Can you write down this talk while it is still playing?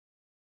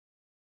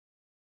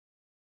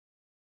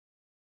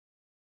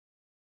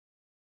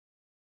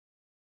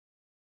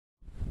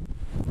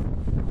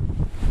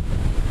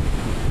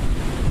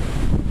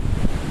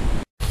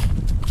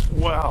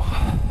Wow.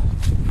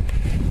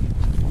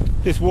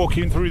 Just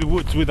walking through the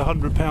woods with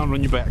 £100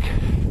 on your back.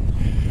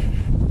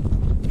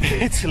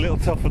 It's a little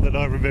tougher than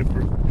I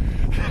remember.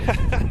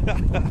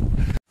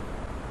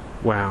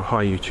 Wow,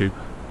 hi YouTube.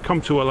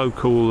 Come to a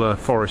local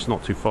forest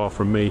not too far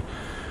from me.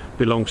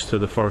 Belongs to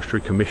the Forestry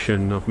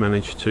Commission. I've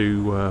managed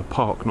to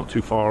park not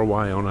too far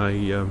away on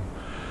a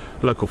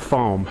local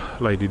farm.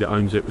 Lady that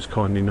owns it was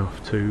kind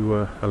enough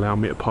to allow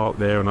me to park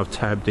there, and I've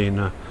tabbed in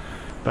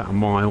about a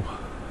mile.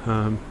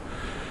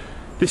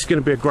 This is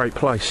going to be a great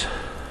place.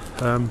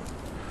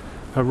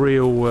 A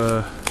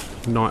real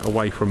night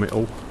away from it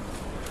all.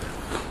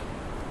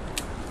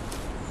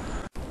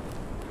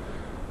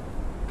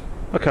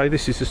 Okay,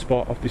 this is the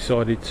spot I've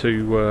decided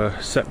to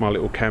set my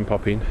little camp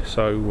up in,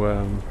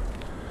 so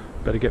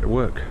better get to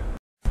work.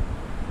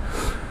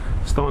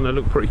 Starting to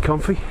look pretty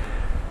comfy.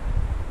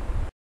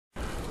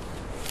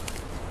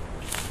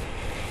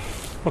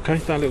 Okay,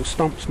 that little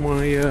stump's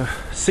my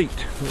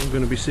seat. I'm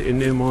going to be sitting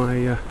near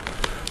my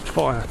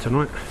fire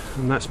tonight,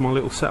 and that's my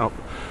little setup.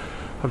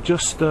 I've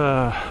just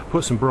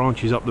put some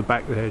branches up the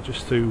back there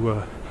just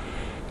to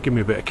give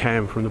me a bit of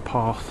cam from the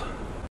path.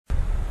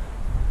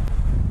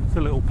 It's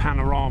a little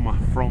panorama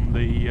from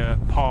the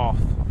path.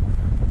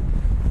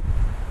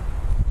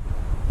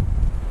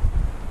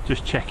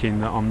 Just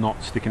checking that I'm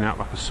not sticking out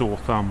like a sore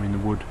thumb in the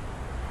wood.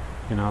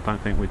 You know, I don't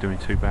think we're doing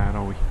too bad,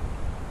 are we?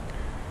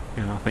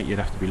 You know, I think you'd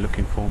have to be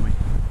looking for me.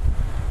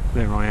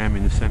 There I am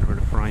in the centre of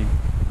the frame.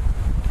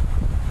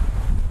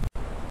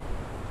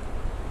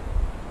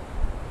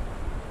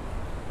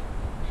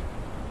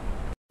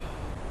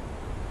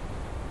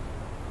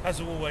 As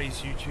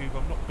always, YouTube,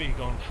 I'm not big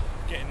on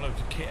getting loads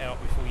of kit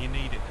out before you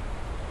need it.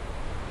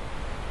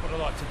 What I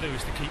like to do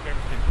is to keep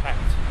everything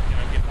packed. You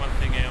know, get one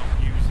thing out,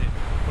 use it,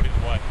 put it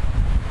away.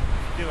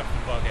 You do have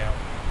to bug out.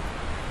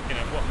 You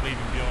know, what I'm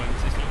leaving behind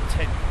is this little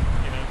tent,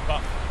 you know,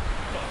 but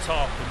I've got a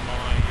tarp in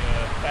my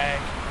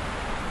bag.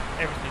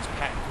 Everything's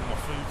packed, all my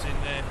food's in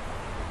there.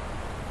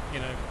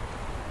 You know,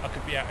 I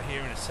could be out of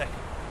here in a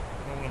second,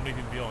 and all I'm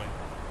leaving behind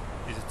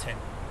is a tent.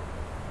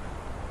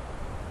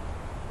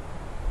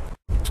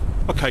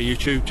 Okay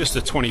YouTube, just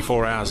a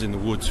 24 hours in the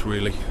woods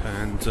really,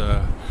 and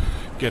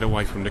get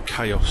away from the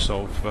chaos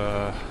of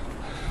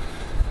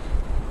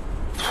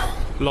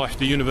life,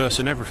 the universe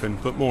and everything,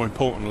 but more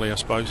importantly I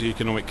suppose the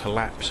economic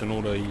collapse and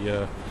all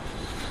the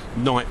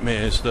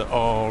nightmares that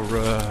are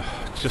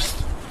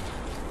just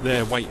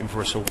there waiting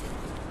for us all.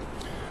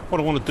 What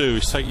I want to do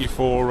is take you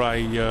for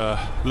a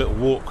little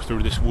walk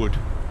through this wood,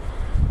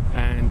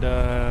 and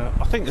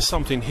I think there's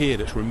something here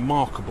that's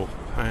remarkable,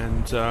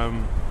 and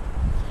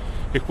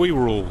if we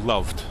were all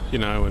loved, you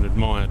know, and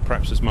admired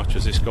perhaps as much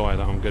as this guy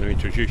that I'm going to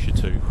introduce you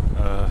to,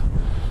 the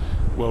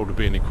world would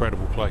be an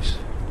incredible place.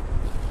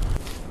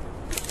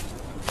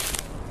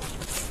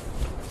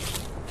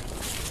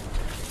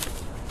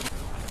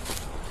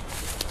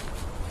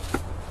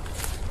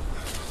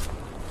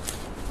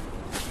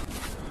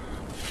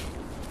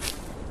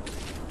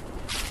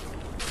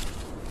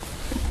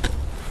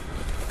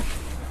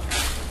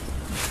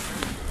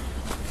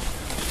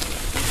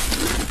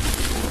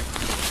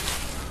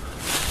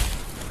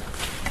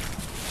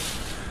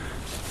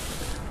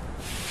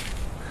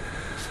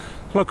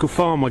 Local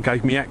farmer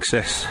gave me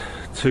access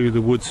to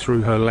the woods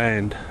through her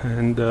land,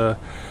 and I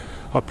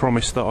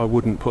promised that I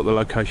wouldn't put the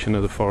location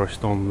of the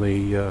forest on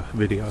the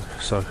video,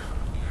 so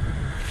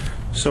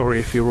sorry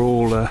if you're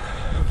all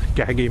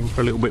gagging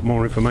for a little bit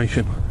more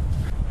information.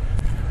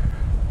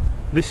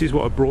 This is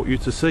what I brought you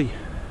to see.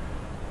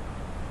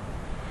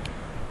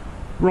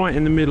 Right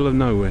in the middle of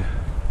nowhere,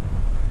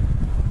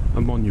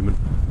 a monument.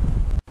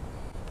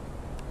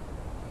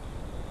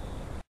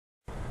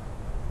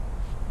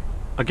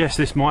 I guess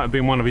this might have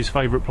been one of his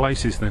favourite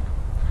places then.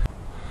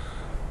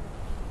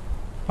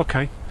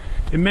 Okay,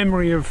 in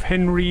memory of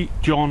Henry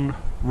John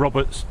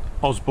Roberts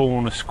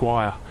Osborne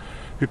Esquire,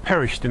 who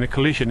perished in a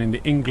collision in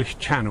the English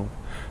Channel,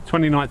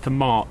 29th of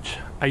March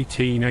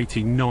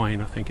 1889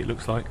 I think it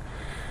looks like,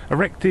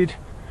 erected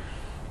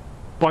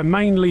by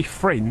mainly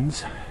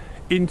friends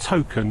in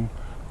token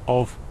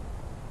of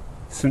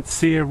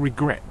sincere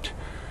regret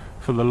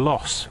for the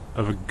loss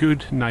of a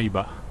good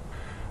neighbour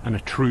and a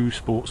true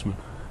sportsman.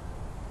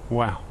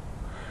 Wow.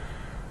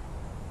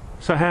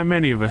 So how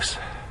many of us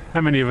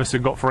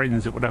have got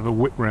friends that would have a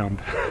whip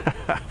round?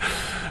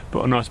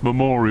 Put a nice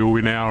memorial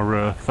in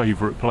our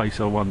favourite place,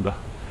 I wonder.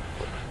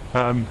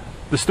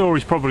 The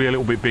story's probably a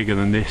little bit bigger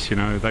than this, you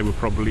know. They were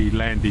probably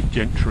landed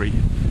gentry.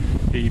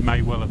 He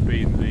may well have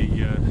been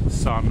the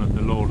son of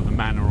the lord of the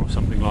manor or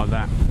something like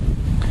that.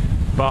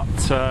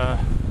 But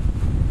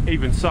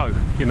even so,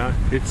 you know,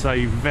 it's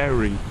a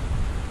very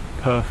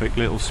perfect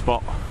little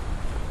spot.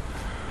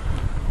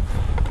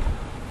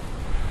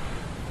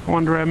 I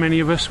wonder how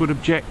many of us would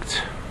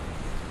object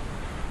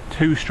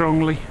too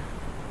strongly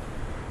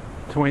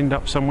to end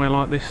up somewhere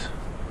like this.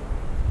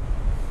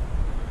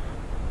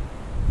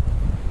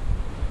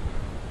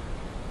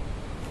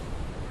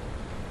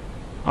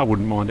 I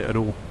wouldn't mind it at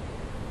all.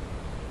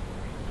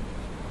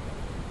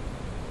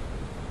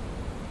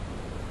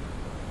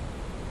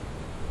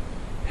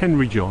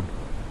 Henry John.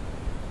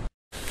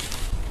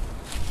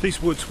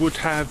 These woods would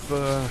have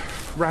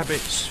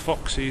rabbits,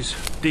 foxes,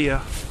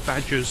 deer,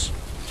 badgers.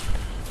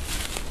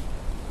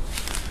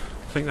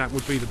 I think that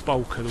would be the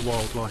bulk of the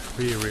wildlife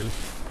here, really.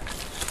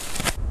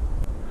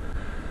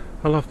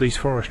 I love these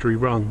forestry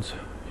runs.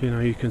 You know,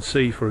 you can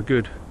see for a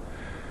good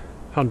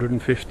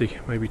 150,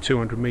 maybe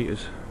 200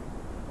 metres.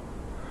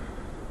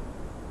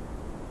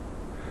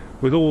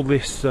 With all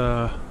this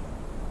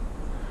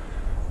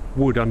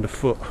wood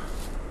underfoot,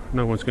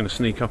 no one's going to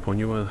sneak up on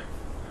you, are they?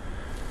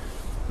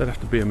 They'd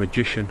have to be a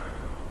magician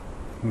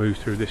to move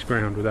through this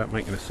ground without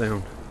making a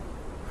sound.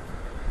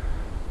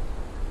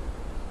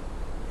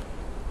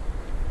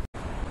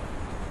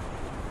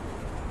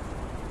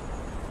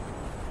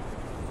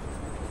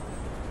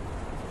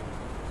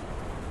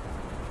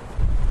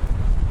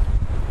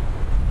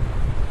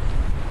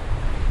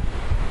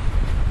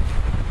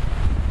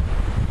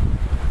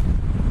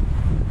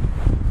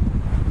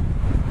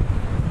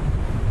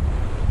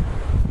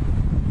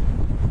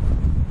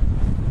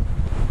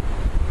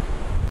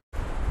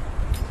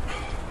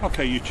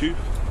 Okay, YouTube,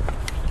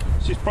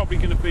 this is probably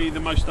going to be the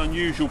most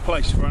unusual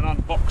place for an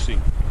unboxing.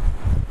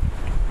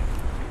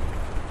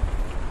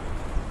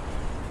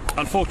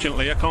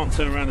 Unfortunately, I can't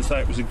turn around and say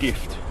it was a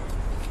gift.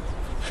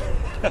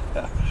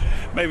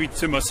 Maybe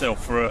to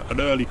myself for an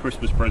early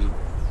Christmas present.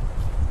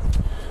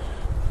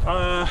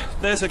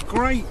 There's a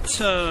great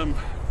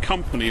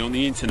company on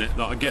the internet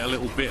that I get a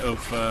little bit of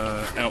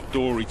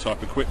outdoory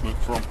type equipment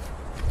from,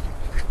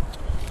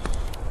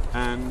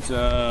 and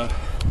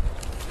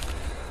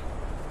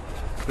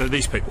they're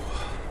these people.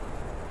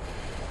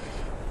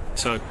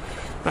 So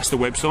that's the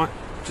website.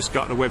 Just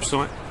go to the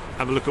website,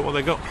 have a look at what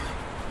they got.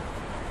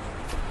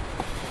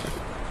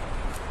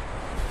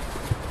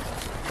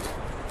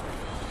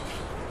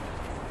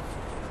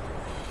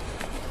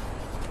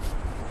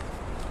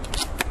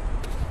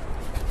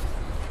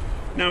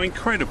 Now,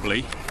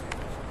 incredibly,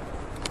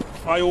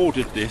 I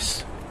ordered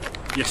this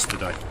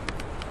yesterday.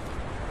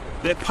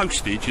 Their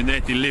postage and their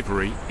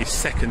delivery is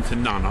second to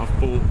none. I've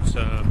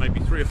bought maybe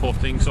 3 or 4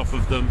 things off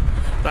of them.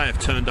 They have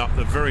turned up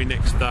the very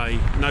next day,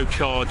 no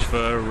charge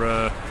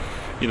for,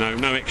 you know,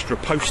 no extra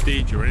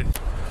postage or anything.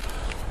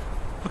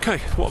 Okay,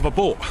 what have I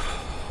bought?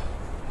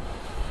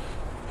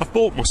 I've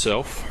bought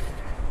myself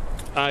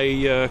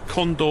a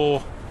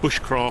Condor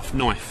bushcraft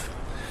knife.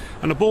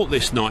 And I bought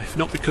this knife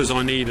not because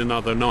I need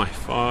another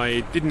knife.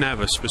 I didn't have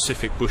a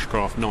specific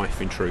bushcraft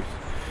knife, in truth.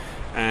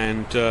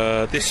 And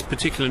this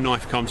particular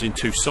knife comes in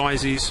 2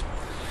 sizes.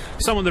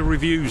 Some of the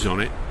reviews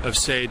on it have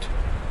said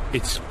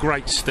it's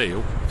great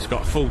steel, it's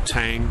got a full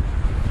tang,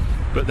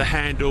 but the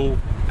handle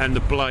and the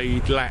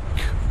blade lack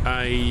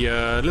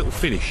a little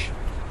finish.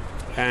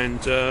 And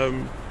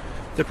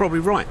they're probably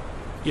right.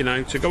 You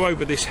know, to go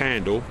over this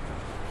handle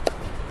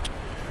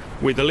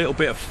with a little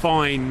bit of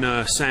fine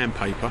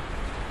sandpaper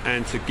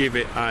and to give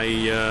it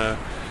a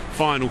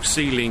final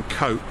sealing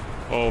coat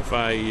of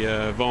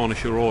a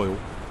varnish or oil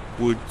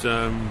would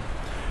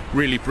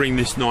really bring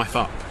this knife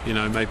up, you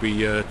know, maybe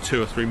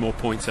 2 or 3 more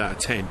points out of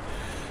 10.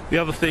 The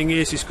other thing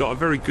is it's got a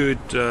very good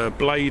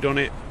blade on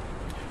it,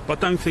 but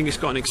I don't think it's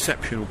got an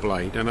exceptional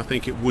blade, and I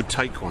think it would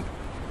take one,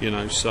 you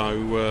know.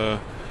 So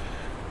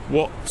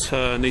what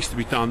needs to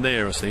be done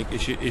there, I think,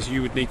 is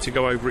you would need to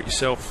go over it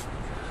yourself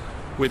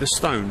with a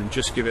stone and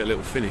just give it a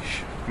little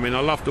finish. I mean, I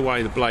love the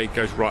way the blade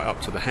goes right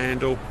up to the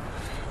handle.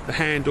 The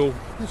handle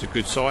is a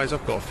good size.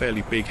 I've got a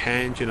fairly big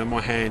hand, you know.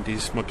 My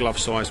glove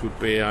size would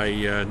be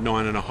a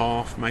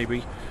 9.5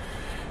 maybe.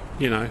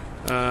 You know,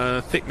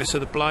 thickness of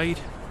the blade,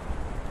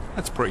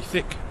 that's pretty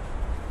thick.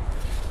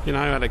 You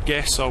know, at a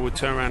guess, I would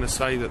turn around and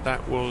say that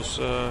that was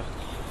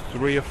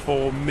 3 or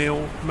 4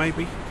 mil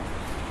maybe.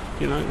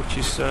 You know, which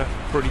is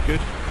pretty good.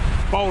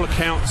 By all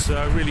accounts,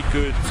 really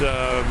good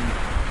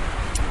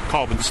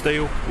carbon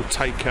steel. Will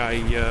take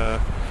a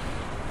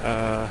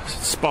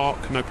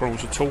spark, no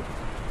problems at all.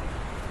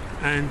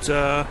 And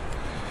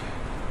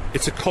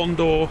it's a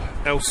Condor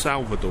El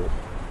Salvador.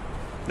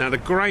 Now, the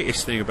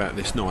greatest thing about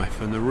this knife,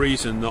 and the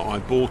reason that I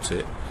bought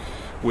it,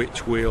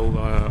 which will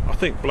I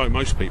think blow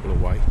most people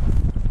away,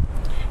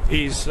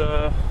 is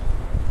the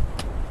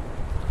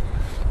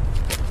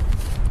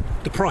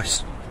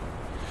price.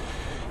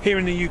 Here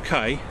in the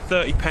UK,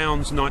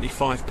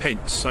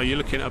 £30.95, so you're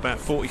looking at about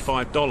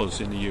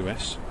 $45 in the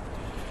US.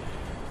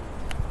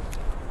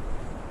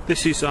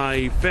 This is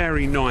a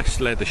very nice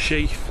leather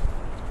sheath.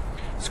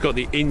 It's got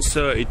the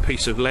inserted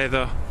piece of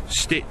leather,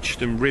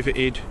 stitched and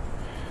riveted.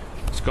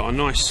 It's got a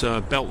nice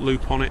belt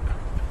loop on it.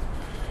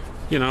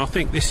 You know, I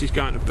think this is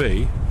going to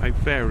be a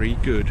very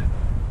good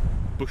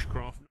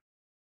bushcraft